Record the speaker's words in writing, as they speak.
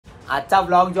आजचा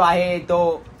व्लॉग जो आहे तो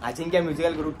अजिंक्य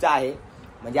म्युझिकल ग्रुपचा आहे.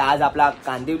 म्हणजे आज आपला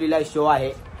कांदिवलीला शो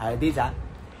आहे हळदीचा.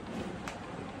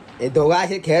 हे दोघा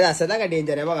असे खेळ असतात ना का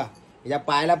डेंजर आहे बघा. याच्या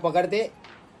पायाला पकडते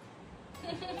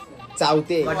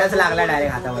चावते कटच लागला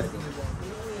डायरेक्ट हातावरती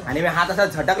आणि मी हात असा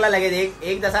झटकला लगेच.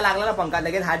 एक जसा लागला ना पंखात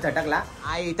लगेच हात झटकला.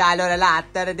 इथं आलो याला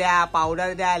अत्तर द्या,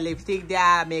 पावडर द्या, लिपस्टिक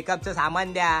द्या, मेकअपचं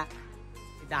सामान द्या.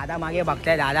 दादा मागे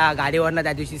बघताय. दादा गाडीवरनं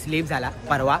त्या दिवशी स्लीप झाला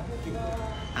परवा.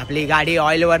 आपली गाडी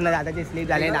ऑइलवरनं दादाची स्लीप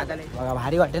झाली. दादाने बघा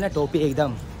भारी वाटते ना टोपी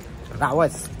एकदम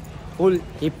रावस फुल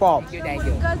हिप हॉप.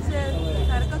 थँक्यू.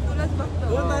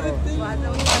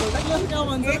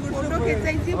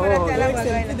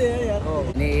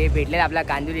 आणि हे भेटले आपल्या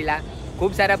कांदिवलीला.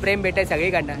 खूप सारं प्रेम भेटतंय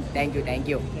सगळीकडनं.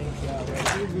 थँक्यू.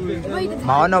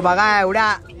 भावानो बघा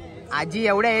एवढ्या आजी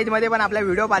एवढ्या एज मध्ये पण आपला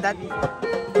व्हिडिओ पाहतात.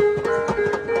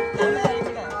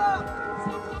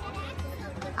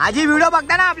 आजी व्हिडिओ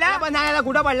बघता ना आपल्या. पण सांगायला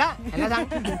कुठं पडला यांना सांग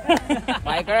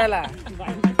काय कळायला.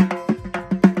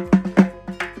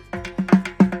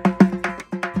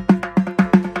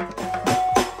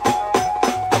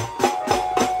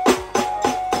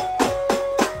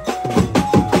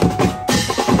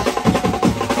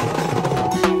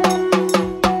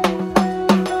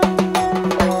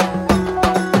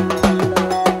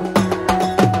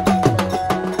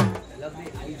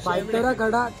 तेरा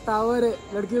खड़ा टावर है,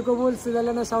 लड़कियों को बोल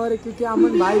सिला ना सावर है, क्योंकि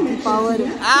अमन भाई की पावर है.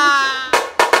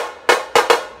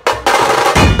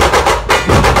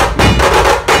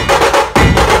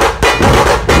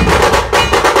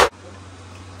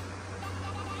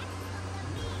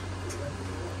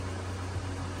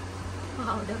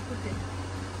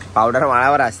 पावडर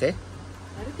माळावर असते.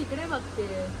 अरे तिकडे बघते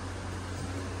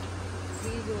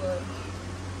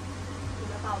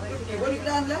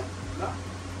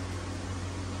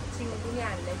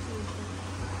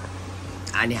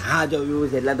आणि हा जो व्ह्यू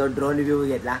घेतला तो ड्रोन व्ह्यू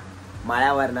घेतला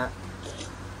माळ्यावरना.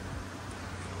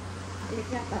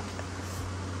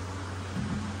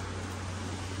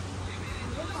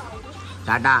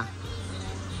 टाटा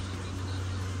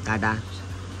टाटा.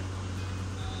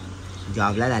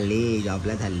 जॉबला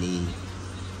चालली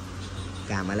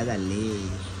कामाला चालली.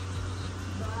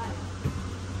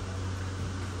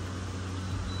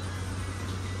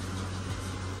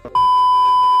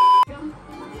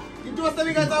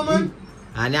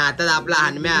 आणि आता आपला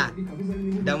हनम्या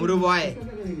डमरू बॉय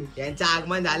यांचं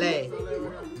आगमन झालंय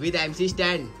विथ MC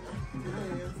स्टँड.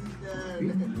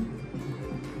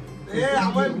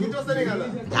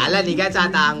 झालं निघायचं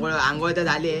आता. आंघोळ तर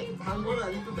झाली.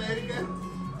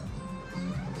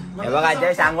 हे बघा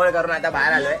जस्ट आंघोळ करून आता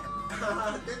बाहेर आलोय.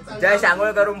 जस्ट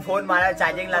आंघोळ करून फोन मला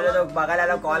चार्जिंग लागलो तो बघायला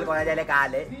आलो कॉल कोणाच्या आले का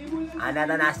आले. आणि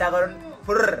आता नाश्ता करून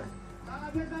फुर्र.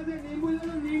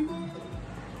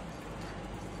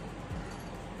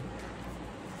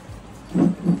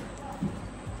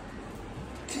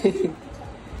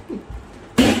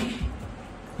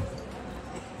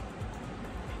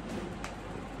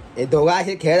 हे दोघा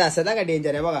असे खेळ असतात ना का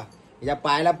डेंजर आहे बघा. याच्या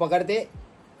पायाला पकडते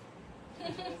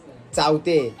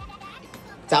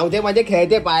चावते म्हणजे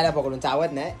खेळते पायाला पकडून, चावत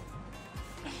नाही.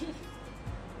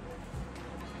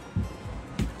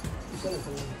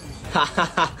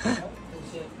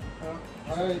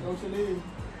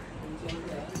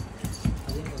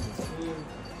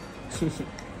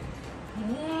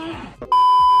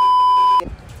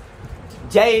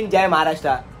 जय हिंद जय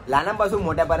महाराष्ट्र. लहानांपासून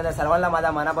मोठ्यापर्यंत सर्वांना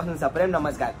माझा मनापासून सप्रेम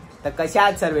नमस्कार. तर कसे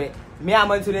आहात सर्वे. मी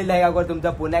अमन सुनील दहिगावकर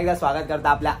तुमचं पुन्हा एकदा स्वागत करतो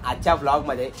आपल्या आजच्या व्लॉग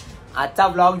मध्ये. आजचा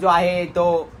व्लॉग जो आहे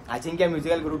तो अजिंक्य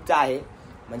म्युझिकल ग्रुपचा आहे.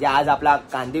 म्हणजे आज आपला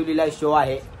कांदिवलीला शो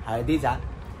आहे हळदीचा.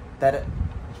 तर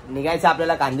निघायचं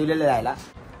आपल्याला कांदिवलीला जायला.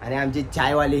 आणि आमची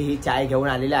चायवाली ही चाय घेऊन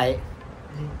आलेली आहे.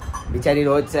 बिचारी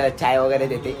रोज चाय वगैरे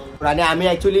देते. आणि आम्ही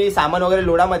ऍक्च्युली सामान वगैरे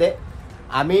लोडामध्ये.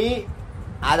 आम्ही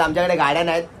आज आमच्याकडे गाड्या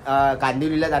नाहीत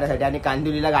कांदिवलीला जाण्यासाठी. आणि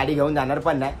कांदिवलीला गाडी घेऊन जाणार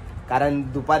पण नाही कारण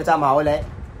दुपारचा माहोल आहे.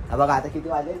 बघा आता किती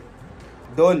वाजले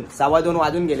 2 2:15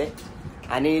 वाजून गेले.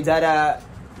 आणि जर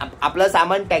आपलं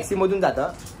सामान टॅक्सीमधून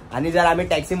जातं आणि जर आम्ही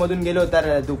टॅक्सीमधून गेलो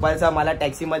तर दुपारचं मला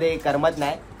टॅक्सीमध्ये करमत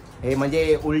नाही. हे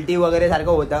म्हणजे उलटी वगैरे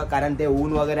सारखं होतं कारण ते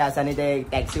ऊन वगैरे असं आणि ते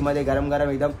टॅक्सीमध्ये गरम गरम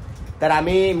एकदम. तर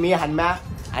मी हन्म्या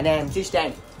आणि MC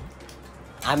स्टँड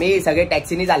आम्ही सगळे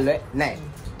टॅक्सीनी चाललोय. नाही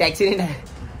टॅक्सीनी नाही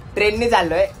ट्रेननी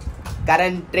चाललोय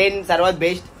कारण ट्रेन सर्वात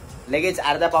बेस्ट. लगेच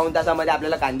अर्धा पाऊण तासामध्ये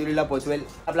आपल्याला कांदिवलीला पोहोचवेल.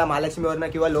 आपला महालक्ष्मीवरनं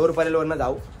किंवा लोअर परेलवरनं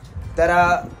जाऊ. तर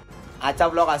आजचा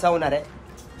ब्लॉग असा होणार आहे.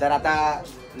 तर आता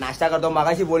नाश्ता करतो.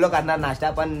 मगाशी बोललो करणार नाश्ता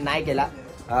पण नाही केला.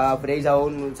 फ्रेश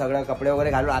जाऊन सगळं कपडे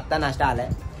वगैरे घालून आत्ता नाश्ता आलाय.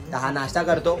 तर हा नाश्ता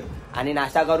करतो आणि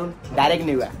नाश्ता करून डायरेक्ट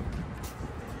निघूया.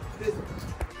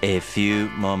 A few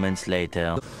moments later.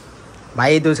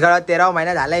 भाई दुष्काळात 13वा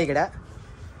महिना झाला इकडं.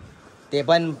 ते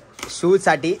पण शूज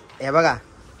साठी हे बघा,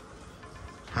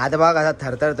 हात बघा कसा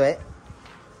थरथरतोय.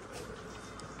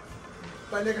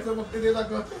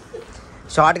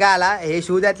 शॉर्ट काय आला, हे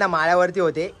शूज आहेत ना माळ्यावरती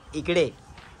होते इकडे,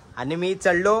 आणि मी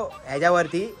चढलो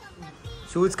ह्याच्यावरती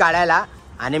शूज काढायला,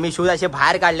 आणि मी शूज असे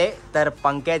बाहेर काढले तर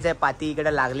पंख्याचे पाती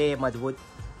इकडे लागले मजबूत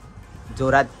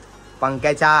जोरात.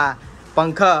 पंख्याचा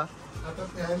पंख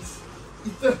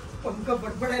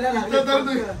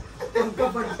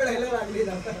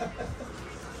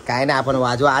काय नाही, आपण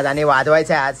वाजवू आज, आणि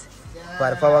वाजवायचं आहे आज.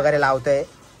 बर्फ वगैरे लावतोय,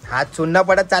 हात चुन्न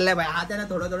पडत चाललाय भाई. हात आहे ना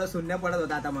थोडं थोडं शून्य पडत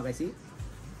होता आता मगाशी,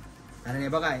 कारण हे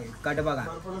बघा कट बघा,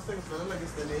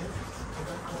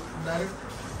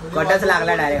 कटच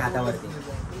लागला डायरेक्ट हातावरती.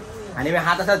 आणि मी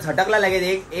हात असा झटकला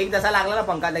लगेच, एक जसा लागला ना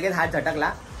पंखा लगेच हात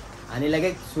झटकला, आणि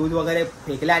लगेच शूज वगैरे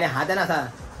फेकले, आणि हात आहे ना असा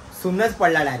सुन्नच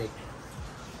पडला डायरेक्ट.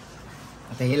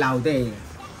 आता हे लावते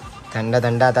थंड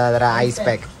थंड, आता जरा आईस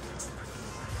पॅक.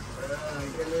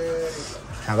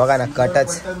 हा बघा ना,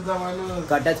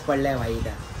 कटच पडलाय भाई इथं.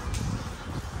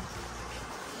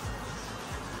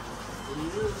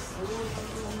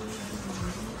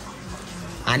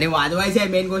 आणि वाजवायचं आहे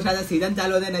मेन गोष्ट. आता सीझन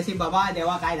चालू होते, नशीब बाबा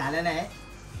तेव्हा काय झालं नाही.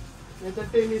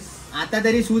 टेनिस आता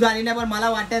तरी शूज आली नाही, पण मला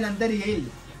वाटतं नंतर येईल.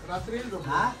 रात्री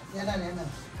आता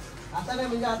नाही,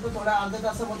 म्हणजे आता थोडा अर्धा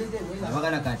तासामध्ये बघा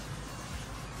ना कट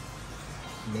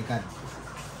बेकार.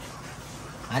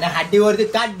 आणि हड्डीवरती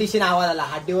काट दिशेने आवाज आला,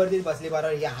 हड्डीवरतीच बसली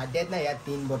बरोबर. या हड्डी आहेत ना या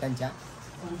 3 बोटांच्या,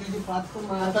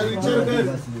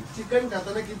 चिकन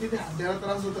खाताना किती हड्ड्याला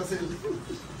त्रास होत असेल.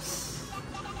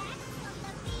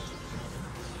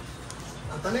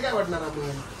 आता नाही काय वाटणार आपण,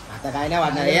 आता काय नाही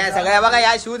वाटणार. या सगळ्या बघा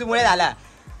या शूज मुळे झाला.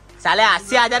 साले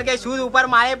 80,000 के शूज ऊपर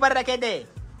माळे पर रखे थे.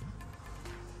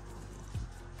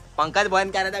 पंखाच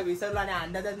बंद करायचा विसरलो आणि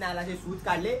अंदाजच नाही आला. शूज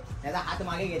काढले, त्याचा हात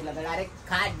मागे घेतला तर डायरेक्ट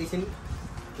खाट दिशेने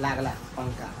लागला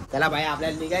पंखा. त्याला भाई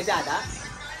आपल्याला निघायचं आता,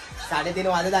 3:30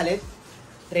 वाजत आलेत,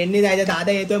 ट्रेननी जायचं.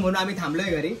 दादा येतोय म्हणून आम्ही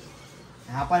थांबलोय घरी.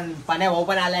 हा पण पाण्या भाऊ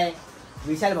पण आलाय,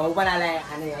 विशाल भाऊ पण आलाय,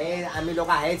 आणि हे आम्ही लोक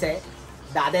आहेच आहे.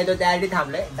 दादा येतो त्यासाठी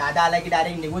थांबलोय. दादा आला की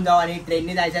डायरेक्ट निघून जाऊ, आणि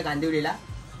ट्रेननी जायचं कांदिवलीला.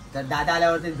 तर दादा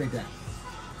आल्यावरतीच भेटूया.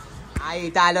 आई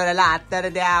इथं आल्यावर याला अत्तर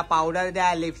द्या, पावडर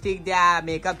द्या, लिपस्टिक द्या,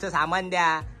 मेकअपचं सामान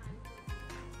द्या.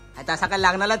 आता सकाळ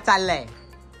लग्नालाच चाललंय.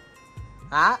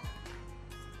 हा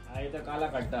काला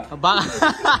कट्टा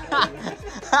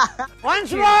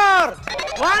वन्स मोर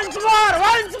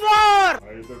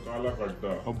काला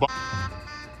कट्टा.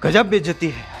 गजब बेइज्जती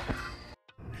है.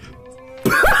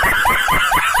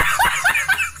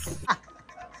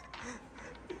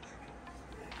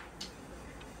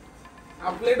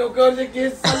 आपले डोक्यावरचे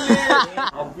केस चालले,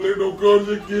 आपले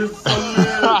डोक्यावरचे केस चालले.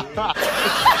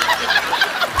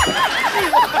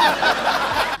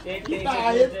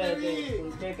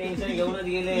 टेन्शन घेऊनच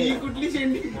गेले. ही कुठली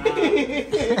शेंडी,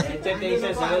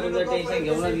 टेन्शन सगळं तुझं टेन्शन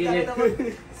घेऊनच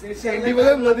गेले. शेंडी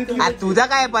बघा नदीतली. तुझं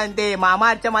काय, पण ते मामा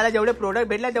आजच्या मला जेवढे प्रोडक्ट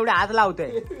भेटले तेवढे आज लावतोय.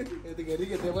 घरी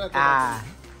घेते बघा. हा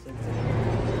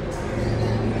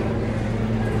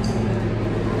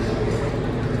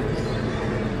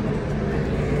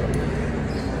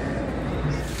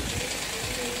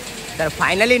तर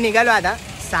फायनली निघालो आता.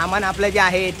 सामान आपलं जे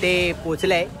आहे ते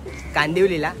पोचलंय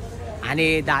कांदिवलीला,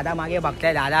 आणि दादा मागे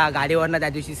बघताय. दादा गाडीवरनं त्या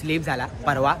दिवशी स्लीप झाला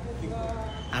परवा.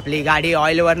 आपली गाडी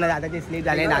ऑइलवरनं दादाची स्लीप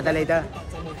झाली. दादाला इथं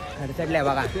खरचटलंय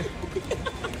बघा,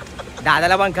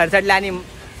 दादाला पण खरचटलं, आणि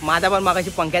माझा पण मगाशी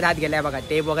पंख्यात हात गेलाय बघा.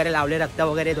 टेप वगैरे लावले, रक्त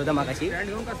वगैरे येत होतं मगाशी.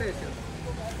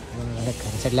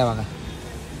 खरचटलंय बघा.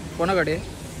 कोणाकडे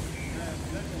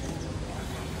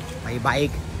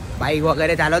बाईक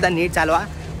वगैरे चालवता नीट चालवा.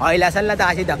 ऑइल असेल ना तर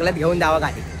अशी ढकलत घेऊन जावा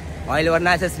गाडी. ऑइलवरनं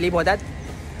असं स्लीप होतात,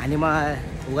 आणि मग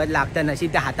उगाच लागतं.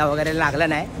 नशीब त्या हाता वगैरे लागलं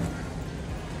नाही.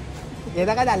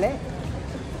 याचा काय झालंय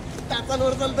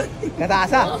टाचांवर चालतंय का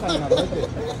असा.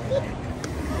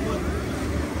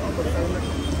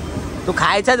 तू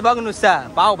खायचंच बघ नुसतं.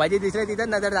 पाव भाजी दिसली तिथं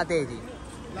नजर जाते याची.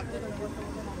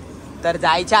 तर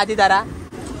जायच्या आधी जरा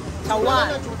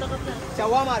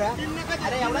चव्वा मारा.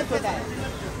 अरे एवढाच छोटा आहे.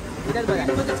 इथंच बघा,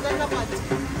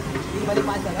 मध्ये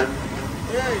 5 झाला.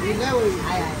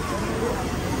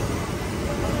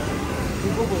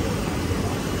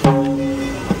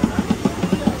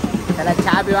 त्याला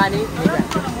चहा पिवा आणि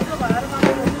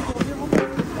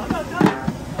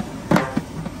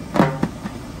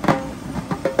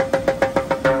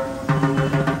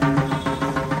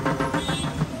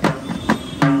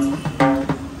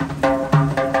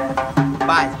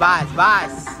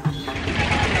बस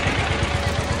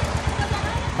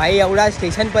भाई. एवढा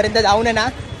स्टेशन पर्यंत जाऊन आहे ना,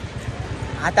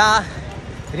 आता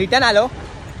रिटर्न आलो.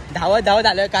 धावत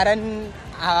आलोय, कारण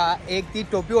एक ती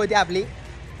टोपी होती आपली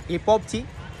हिपहॉपची,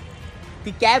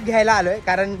 ती कॅब घ्यायला आलोय,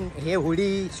 कारण हे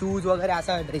हुडी शूज वगैरे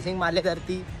असं ड्रेसिंग मारले तर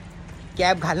ती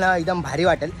कॅब घालणं एकदम भारी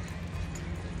वाटेल.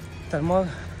 तर मग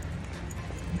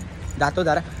जातो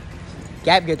जरा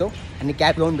कॅब घेतो आणि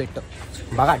कॅब घेऊन भेटतो.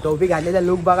 बघा टोपी घातलेला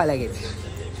लुक बघा लागेल.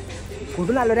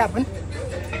 कुठून आलो रे आपण?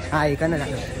 हा इकडनं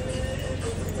आलो.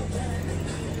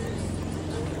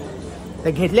 तर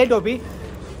घेतले टोपी,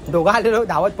 दोघं आलेलो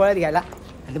धावत पळत घ्यायला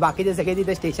आणि बाकीचे सगळे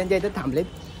तिथे स्टेशनच्या इथे थांबलेत.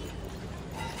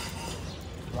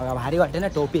 बघा भारी वाटते ना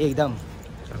टोपी एकदम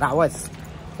रावस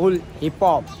फुल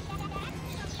हिपहॉप.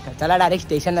 तर चला डायरेक्ट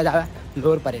स्टेशनला जाऊया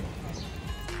लोअरपर्यंत.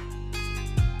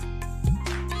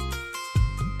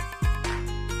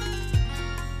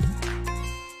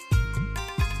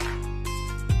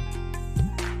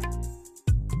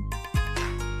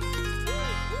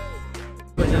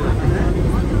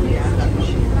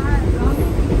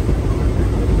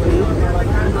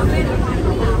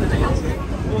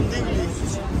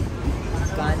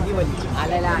 कांदिवली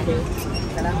आलेला आहे.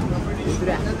 चला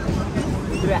उतरूया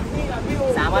उतरूया.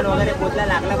 सामान वगैरे पोचला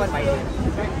लागला पण पाहिजे.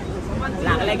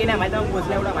 लागला की नाही माहिती मग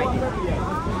पोचला एवढा माहिती.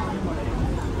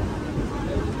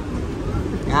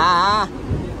 हा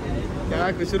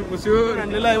काय कुसूर कुसूर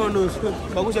आणलेला आहे माणूस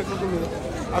बघू शकता तुम्ही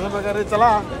अशा प्रकारे.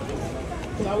 चला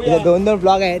इथं 2-2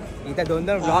 ब्लॉग आहेत. इथं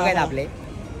 2-2 ब्लॉग आहेत आपले.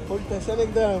 तसं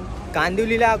एकदम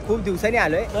कांदिवलीला खूप दिवसांनी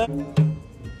आलोय.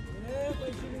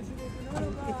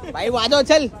 भाई वाजव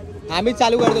चल. आम्हीच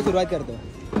चालू करतो, सुरुवात करतो.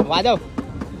 वाजव.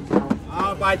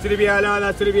 5 रुपये आला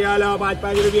 10 रुपये आला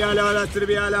 5 रुपये आला 10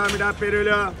 रुपये आला मिठा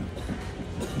पेरूला.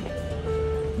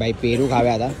 भाई पेरू खावे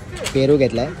आता. पेरू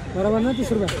घेतलाय बरोबर ना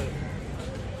 30 रुपये.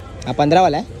 हा 15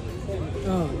 वाला आहे.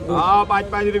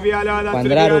 5 रुपये आला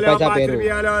 15 रुपयाचा पेरू.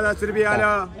 10 रुपये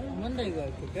आला.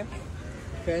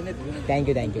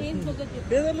 Thank you thank you.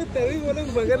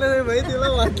 बघायला नाही माहिती तुला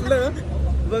वाटलं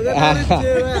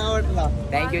आवडला.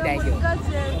 Thank you thank you.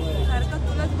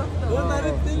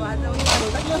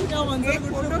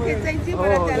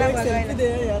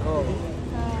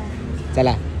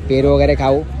 चला पेरू वगैरे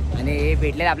खाऊ. आणि हे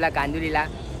भेटले आपल्या कांदिवलीला.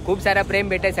 खूप सारं प्रेम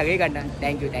भेटतंय सगळीकडनं.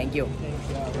 Thank you thank you.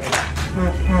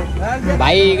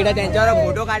 भाई इकडे त्यांच्यावर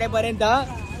फोटो काढेपर्यंत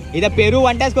इथं पेरू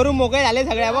वंटास करून मोकळे झाले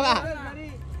सगळ्या. बघा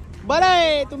बरं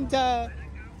आहे तुमचं.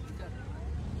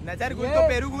 नजर गुल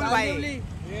पेरू गुल भाई.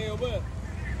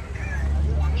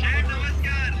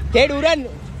 थेट उरण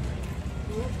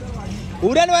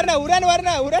वरन.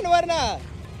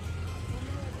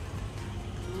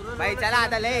 भाई चला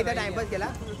आता लय इथं टाइमपास केला.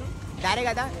 डायरेक्ट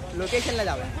आता लोकेशनला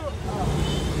जाऊया.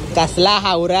 कसला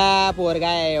हावरा पोरगा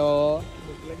आहे हो.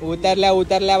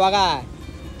 उतरल्या बघा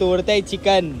तोडतय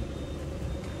चिकन.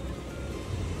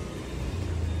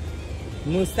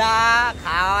 नुसता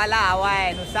खावायला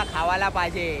हवाय, नुसता खावायला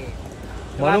पाहिजे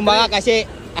म्हणून बघा कसे.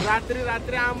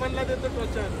 रात्री आमनला देतो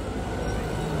टोचन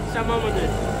क्षमामध्ये.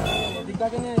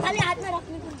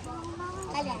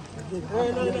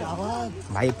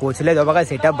 भाई पोचले तो बघा.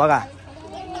 सेटअप बघा.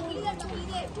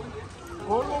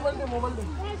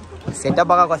 सेटअप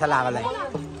बघा कसा लागलाय.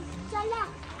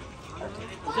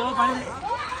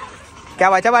 क्या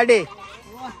वाचा पार्टी.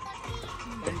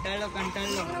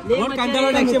 कंटाळलो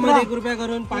 1 रुपया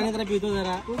करून पाणी जरा पितो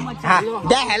जरा. हा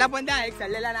द्या ह्याला पण द्या. एक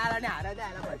सडलेला नारळ आणि हार द्या.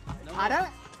 ह्याला पण हार,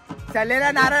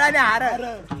 सडलेला नारळ आणि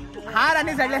हार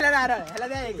आणि सडलेला नारळ ह्याला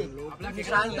द्या.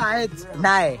 एक आहेच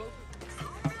नाही.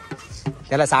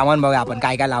 त्याला सामान बघा आपण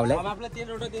काय काय लावलंय.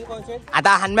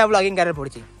 आता हनम्या ब्लॉगिंग करेल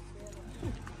पुढची.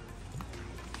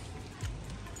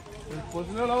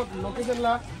 पोचलो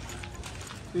लोकेशनला.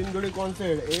 3 जोडी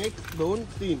कॉन्सेट 1 2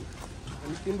 3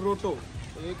 आणि 3 रोटो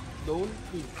 1 2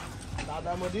 3.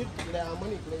 दादा मध्ये इकडे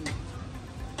अमन इकडे मी.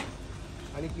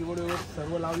 आणि कीबोर्ड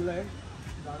सर्व लावलेलं आहे.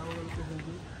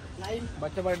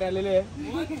 बच्चा पार्टी आलेले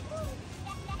आहे.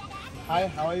 हाय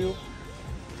हाव आर यू.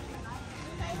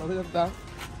 बघू शकता.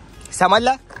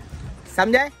 समजलं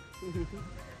समजाय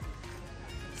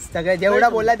सगळं जेवढा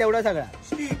बोलला तेवढं सगळं.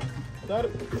 तर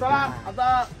चला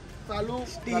आता चालू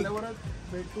झाल्यावरच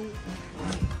भेटू.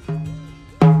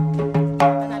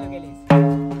 चालू केली.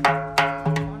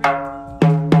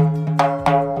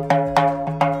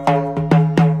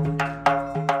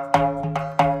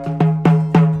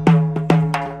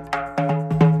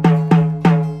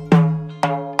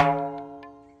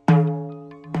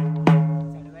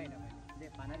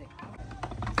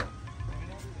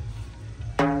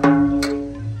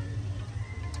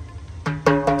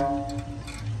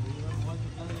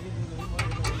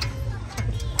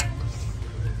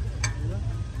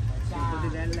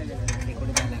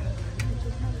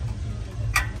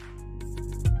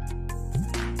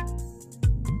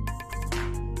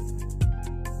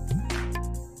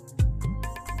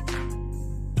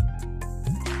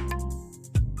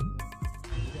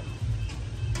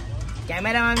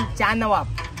 कॅमेरामॅन चांद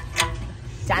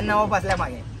नवाब बसला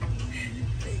मागे.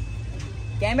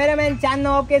 कॅमेरामॅन चांद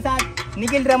नवाब के साथ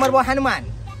निखिल ड्रमर बॉय हनुमान.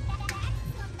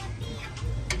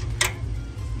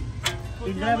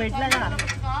 पिंजरा भेटला का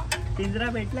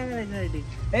त्याच्यासाठी?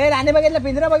 ए राणी बघितला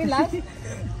पिंजरा बघितलास?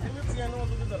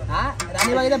 हा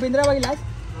राणी बघितला पिंजरा बघितलास?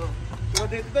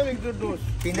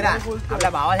 पिंजरा आपल्या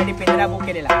भावासाठी पिंजरा बुक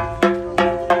केलेला.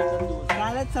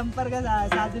 कालच संपर्क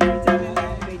साधून विचारलेला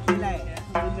आहे, भेटलेला आहे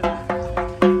पिंजरा.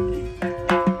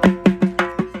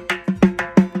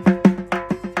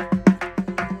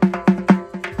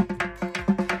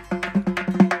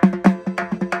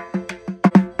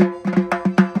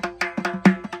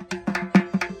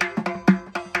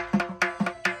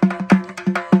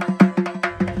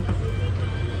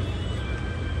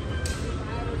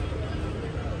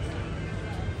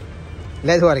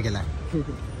 लयच वर केला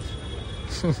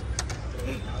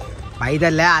भाई. तर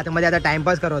लय आतमध्ये आता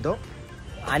टाइमपास करत होतो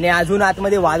आणि अजून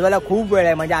आतमध्ये वाजवायला खूप वेळ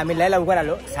आहे. म्हणजे आम्ही लय लवकर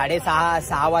आलो,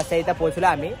 6:30 वाजता इथं पोहोचलो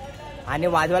आम्ही. आणि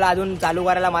वाजवायला अजून चालू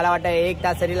करायला मला वाटतं 1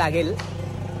 तास तरी लागेल.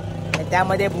 आणि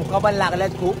त्यामध्ये भुका पण लागल्यात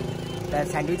खूप. तर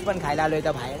सँडविच पण खायला आलो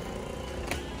इथं बाहेर.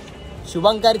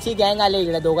 शुभंकरची गँग आले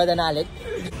इकडे, 2 जण आलेत.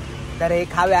 तर हे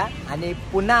खाव्या आणि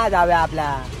पुन्हा जाव्या आपल्या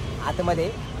आतमध्ये.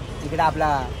 इकडे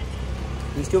आपला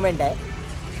इन्स्ट्रुमेंट आहे.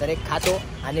 तर एक खातो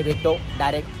आणि भेटतो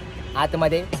डायरेक्ट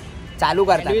आतमध्ये. चालू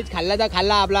करता सँडविच खाल्ला तर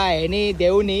खाल्ला आपला ह्यानी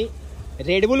देऊनी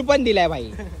रेडबुल पण दिलाय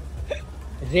भाई.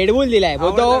 रेडबुल दिलाय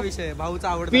बोलतो भाऊचा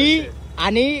आवडता पी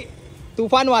आणि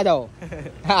तुफान वाजव.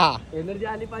 हा एनर्जी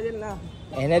आली पाहिजे ना.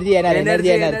 एनर्जी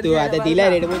येणार तू आता दिलाय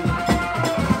रेडबुल.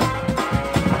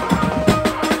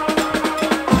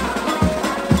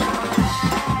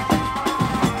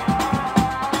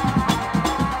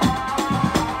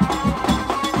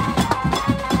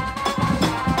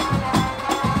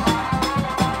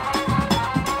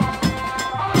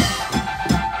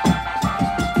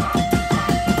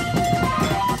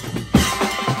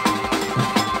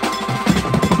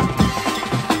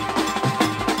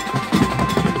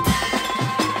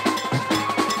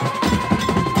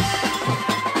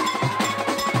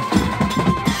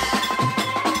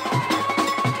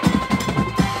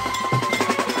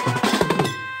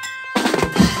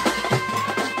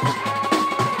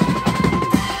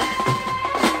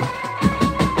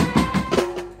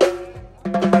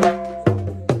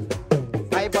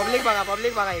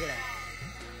 पब्लिक बघा इकडे.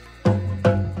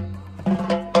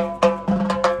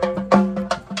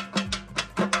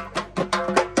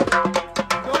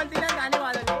 दोन 3 गाणे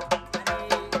वाजवले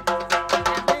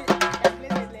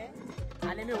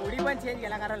आणि मी होडी पण चेंज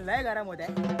केला कारण लय गरम होत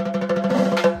आहे.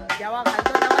 जेव्हा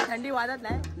घालतो तेव्हा थंडी वाजत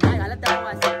नाही घालत तेव्हा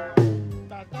वाजते.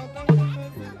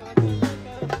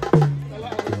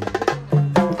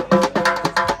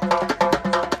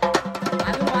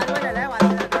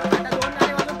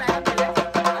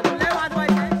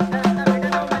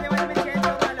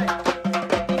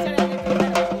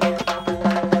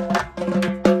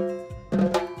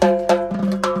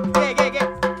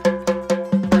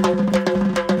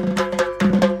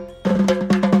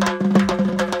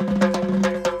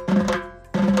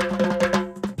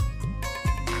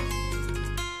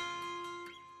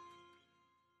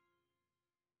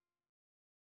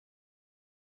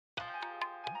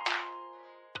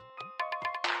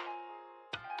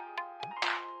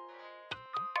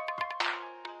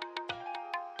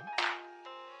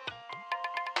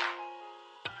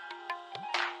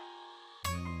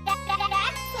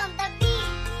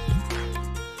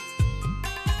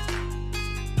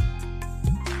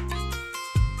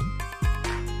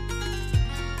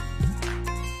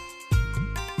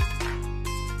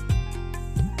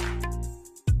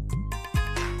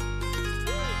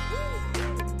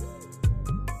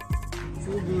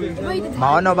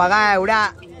 भावांनो बघा एवढ्या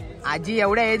आजी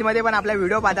एवढ्या एज मध्ये पण आपला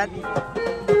व्हिडिओ पाहतात.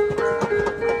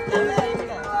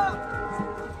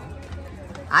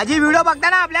 आजी व्हिडिओ बघता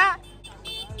ना आपल्या?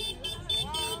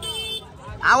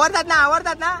 आवडतात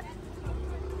ना?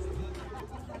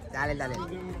 चालेल.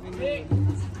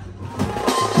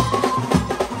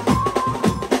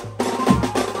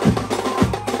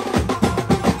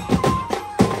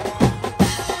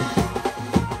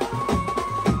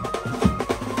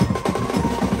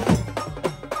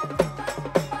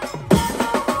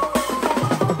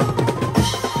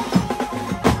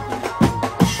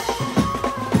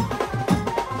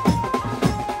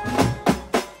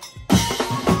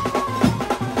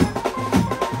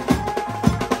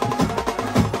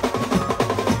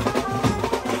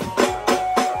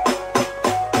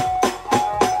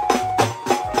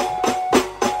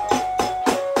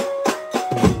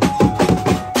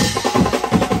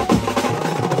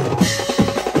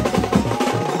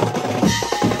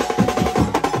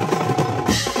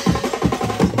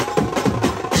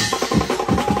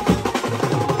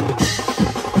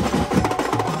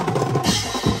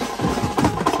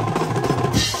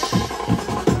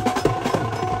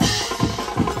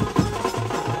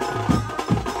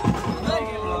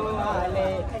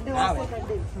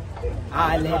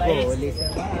 आले पोलीस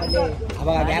आले. हा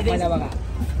बघा गॅप मध्ये बघा.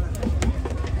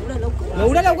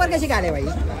 एवढं लवकर कशी काय आले बाई?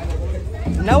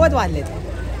 9 वाजलेत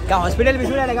का? हॉस्पिटल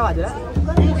बिस्पिटल आले का बाजूला?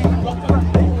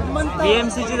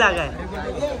 BMC ची जागा आहे.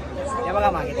 हे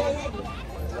बघा मागे.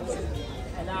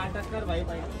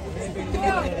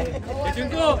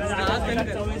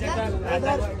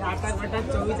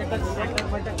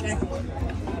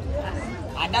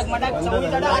 आटाक मटाक बंद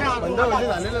म्हणजे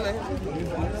झालेलं नाही.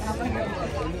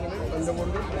 बंद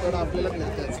म्हणून आपल्याला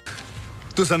मिळतं.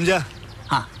 तू समझा?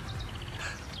 हाँ.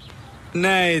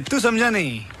 नहीं तू समझा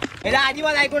नहीं. याचा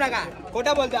अजिबात ऐकू नका.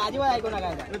 खोटं बोलतो. अजिबात ऐकू नका.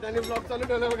 त्यांनी ब्लॉग चालू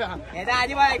ठेवला बघा. याचा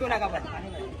अजिबात ऐकू नका. पण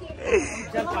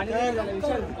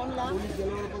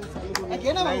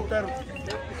नाहीतर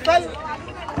चल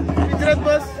इकडेच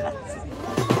बस.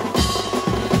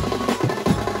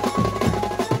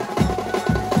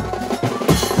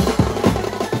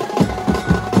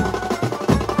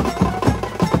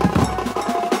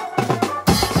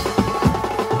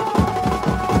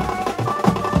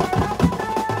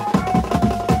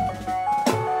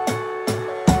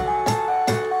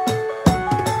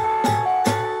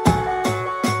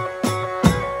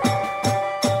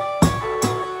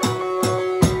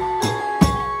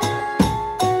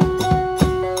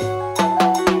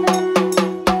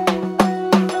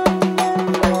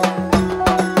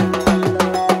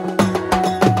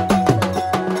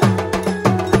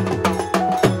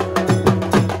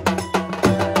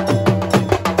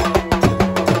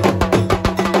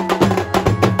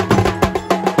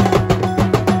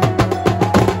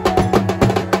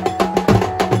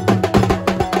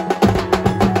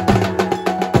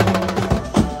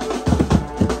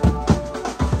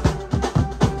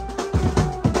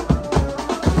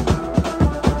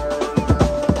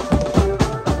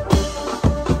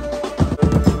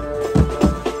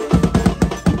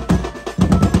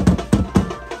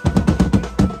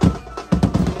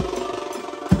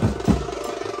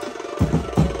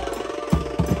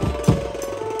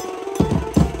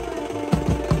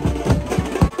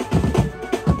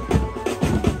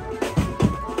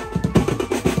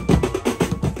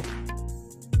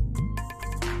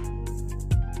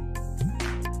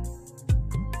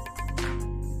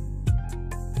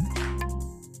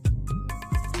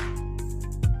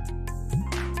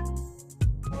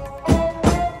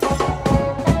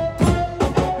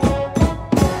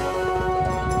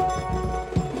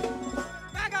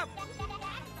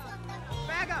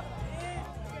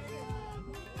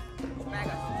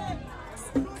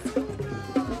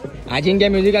 अजिंक्य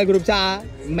म्युझिकल ग्रुपचा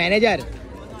मॅनेजर,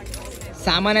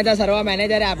 सामानाचा सर्व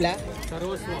मॅनेजर आहे आपल्या.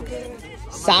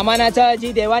 सामानाचं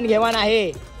जी देवाणघेवाण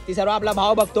आहे ती सर्व आपला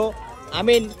भाव बघतो.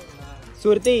 आमीन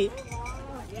सुरती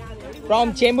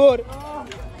फ्रॉम चेंबूर.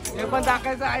 हे पण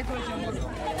टाकायचं आहे तो शंभर.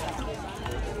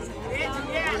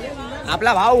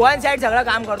 आपला भाऊ वन साइड सगळं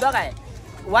काम करतो. काय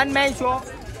वन मॅन शो.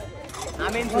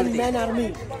 आमीन वन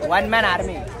मॅन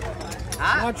आर्मी.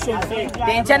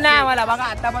 टेन्शन नाही आम्हाला. बघा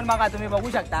आता पण बघा, तुम्ही बघू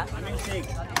शकता.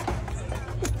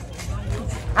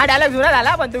 हा डायलॉग जुना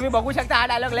झाला पण तुम्ही बघू शकता. हा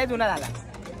डायलॉग लय जुना झाला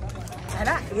है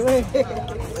ना.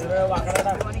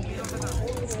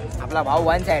 आपला भाऊ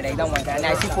वन साइड एकदम वन साइड. आणि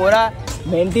अशी पोरं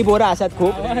मेहनती पोरं असतात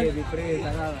खूप.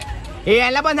 हे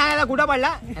याला पण सांगायला कुठं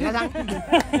पडला याला सांग.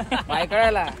 काय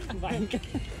कळायला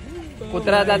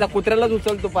कुत्रा दादा कुत्र्यालाच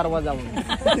उचलतो परवा जाऊन.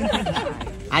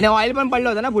 आणि ऑइल पण पडलं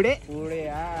होतं ना पुढे.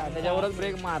 हा त्याच्यावरच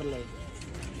ब्रेक मारलाय.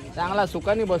 चांगला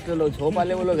सुखाने बसलेलो. झोप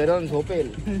आले बोलो घरी जाऊन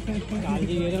झोपेल.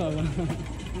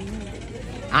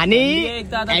 आणि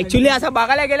ऍक्च्युली असं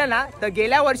बघायला गेलं ना तर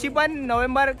गेल्या वर्षी पण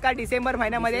नोव्हेंबर का डिसेंबर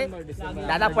महिन्यामध्ये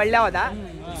दादा पडला होता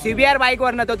CBR बाईक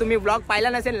वरनं. तो तुम्ही ब्लॉग पाहिला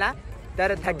नसेल ना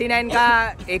तर 39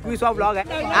 का 21वा ब्लॉग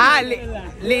आहे. हा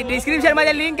डिस्क्रिप्शन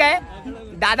मध्ये लिंक आहे.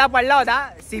 दादा पडला होता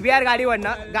CBR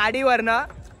गाडीवरनं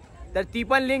तर ती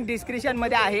पण लिंक डिस्क्रिप्शन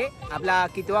मध्ये आहे. आपला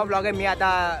कितवा ब्लॉग आहे मी आता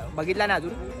बघितला ना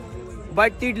अजून,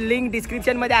 बट ती लिंक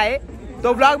डिस्क्रिप्शन मध्ये आहे.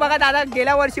 तो ब्लॉग बघा. दादा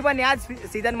गेल्या वर्षी पण याच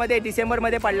सीझन मध्ये डिसेंबर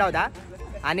मध्ये पडला होता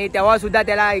आणि तेव्हा सुद्धा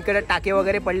त्याला इकडे टाके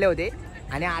वगैरे पडले होते.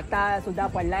 आणि आता सुद्धा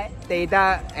पडलाय. तर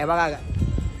इथं हे बघा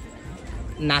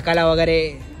नाकाला वगैरे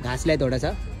घासलंय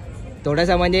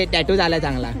थोडंसं म्हणजे टॅटू झालाय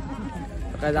चांगला.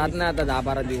 काय जात नाही आता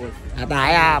 10-12 दिवस. आता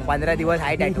आहे 15 दिवस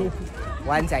आहे टॅटू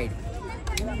वन साइड.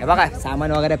 हे बघा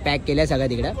सामान वगैरे पॅक केलंय सगळं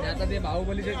तिकडं. आता ते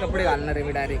बाहुबलीचे कपडे घालणार आहे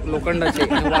मी डायरेक्ट लोखंडाचे.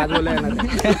 वाजवलंय ना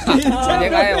म्हणजे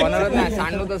काय होणारच नाही.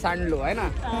 सांडलो तर सांडलो आहे ना.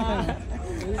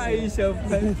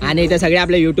 आणि इथं सगळे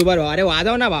आपले युट्यूबर. अरे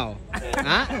वाजव ना भाव.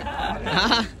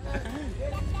 हा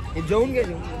जेवून घे.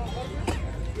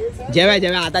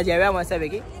 जेव्या आता जेव्या मस्त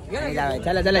पैकी.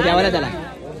 चला जेवायला चला.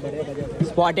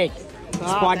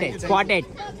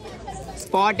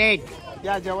 स्पॉटेड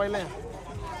या जेवायला.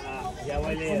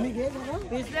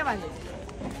 पिसले भाजी,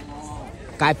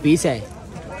 काय पीस आहे?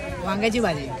 वांग्याची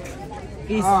भाजी.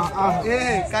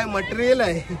 काय मटेरियल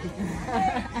आहे?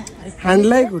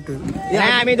 हाणलाय कुठून?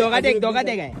 नाही आम्ही दोघात एक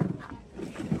आहे.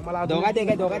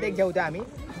 दोघात एक जेवतो आम्ही.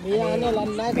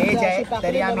 व्हेज आहे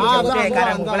तरी आम्ही जेवतोय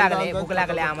कारण भूक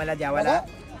लागले आम्हाला जेवायला.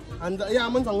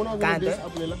 आमन सांगू ना काय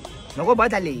आपल्याला. नको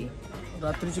बस आली.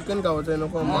 रात्री चिकन खावायचंय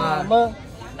नको.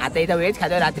 आता इथं व्हेज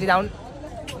खातोय, रात्री जाऊन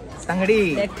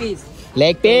तंगडी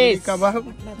लेग पीस कबाब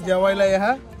जेवायला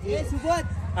या.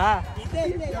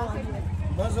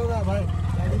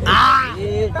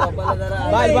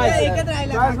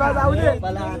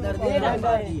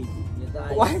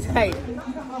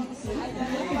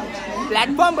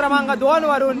 प्लॅटफॉर्म क्रमांक 2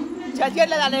 वरून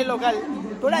चर्चगेटला जाणारे लोकल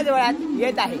थोड्याच वेळात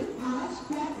येत आहे.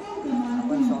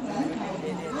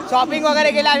 शॉपिंग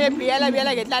वगैरे केला, आम्ही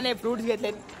बियाला घेतला नाही, फ्रुट्स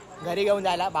घेतले घरी घेऊन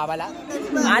जायला बाबाला.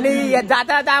 आणि जाता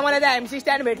जाता आम्हाला त्या MC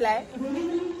स्टँड भेटलाय.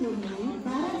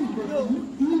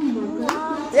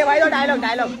 ये भाई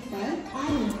डायलॉग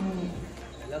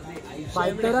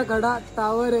फाइटरा खड़ा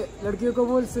टावर है, लड़कियों को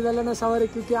बोल सिला ना सवार है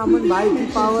क्योंकि अमन भाई की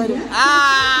पावर है.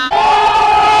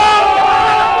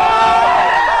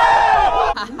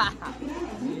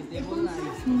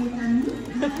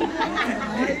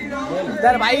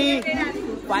 तर भाई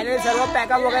फायनली सर्व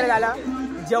पॅकअप वगैरे झाला,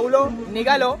 जेवलो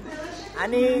निघालो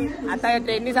आणि आता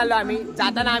ट्रेननी चाललो आम्ही.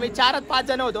 जाताना आम्ही 4-5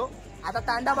 जण होतो. आता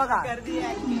तांडा बघा,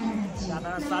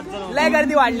 लय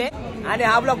गर्दी वाढले. आणि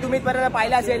हा ब्लॉग तुम्ही पर्यंत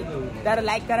पाहिला असेल तर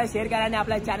लाईक करा, शेअर करा आणि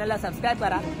आपल्या चॅनलला सबस्क्राईब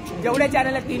करा. जेवढे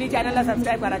चॅनल आहेत तिन्ही चॅनलला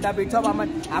सबस्क्राईब करा. द बिट्स ऑफ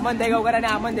अमन दहिगावकर आणि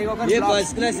अमन दहिगावकर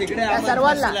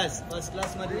सर्वांना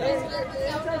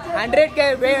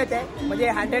 100K वेळ येते, म्हणजे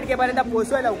 100K पर्यंत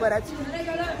पोहोचूया लवकरच.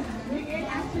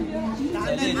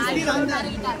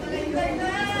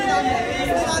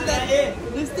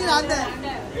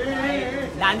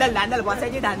 धांदल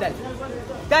बसायची धांदल.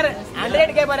 तर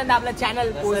 100K पर्यंत आपलं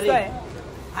चॅनल पोहोचतोय,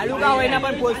 हळू का होईना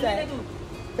पण पोहोचतोय.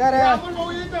 तर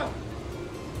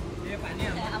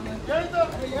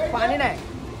पाणी नाही.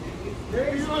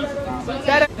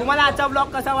 तर तुम्हाला आजचा ब्लॉग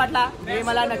कसा वाटला हे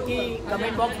मला नक्की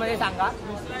कमेंट बॉक्स मध्ये सांगा.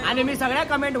 आणि मी सगळ्या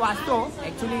कमेंट वाचतो.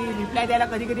 ऍक्च्युली रिप्लाय द्यायला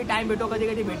कधी कधी टाइम भेटतो, कधी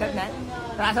कधी भेटत नाही.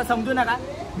 तर असं समजू नका.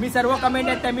 मी सर्व कमेंट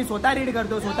आहेत त्या मी स्वतः रीड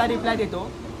करतो, स्वतः रिप्लाय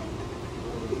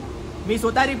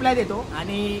देतो.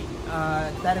 आणि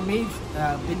तर मी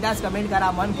बिंदास कमेंट करा,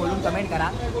 मन खोलून कमेंट करा.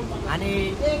 आणि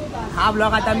हा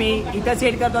ब्लॉग आता मी इथं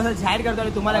सेट करतो, असं जाहीर करतो.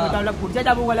 आणि तुम्हाला भेटावं पुढच्या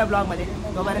चाबूवाल्या ब्लॉगमध्ये.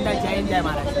 तोपर्यंत जय हिंद, जय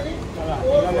महाराष्ट्र.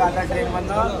 आता ट्रेन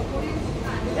मधनं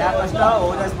या कष्ट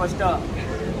होऊ स्पष्ट.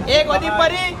 एक होती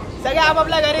परी, सगळे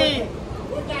आपापल्या घरी.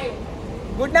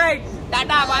 Good night,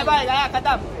 Tata, bye bye, गया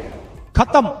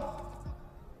खत्म.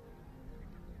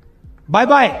 Bye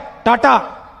bye, Tata,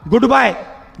 good bye,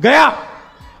 गया.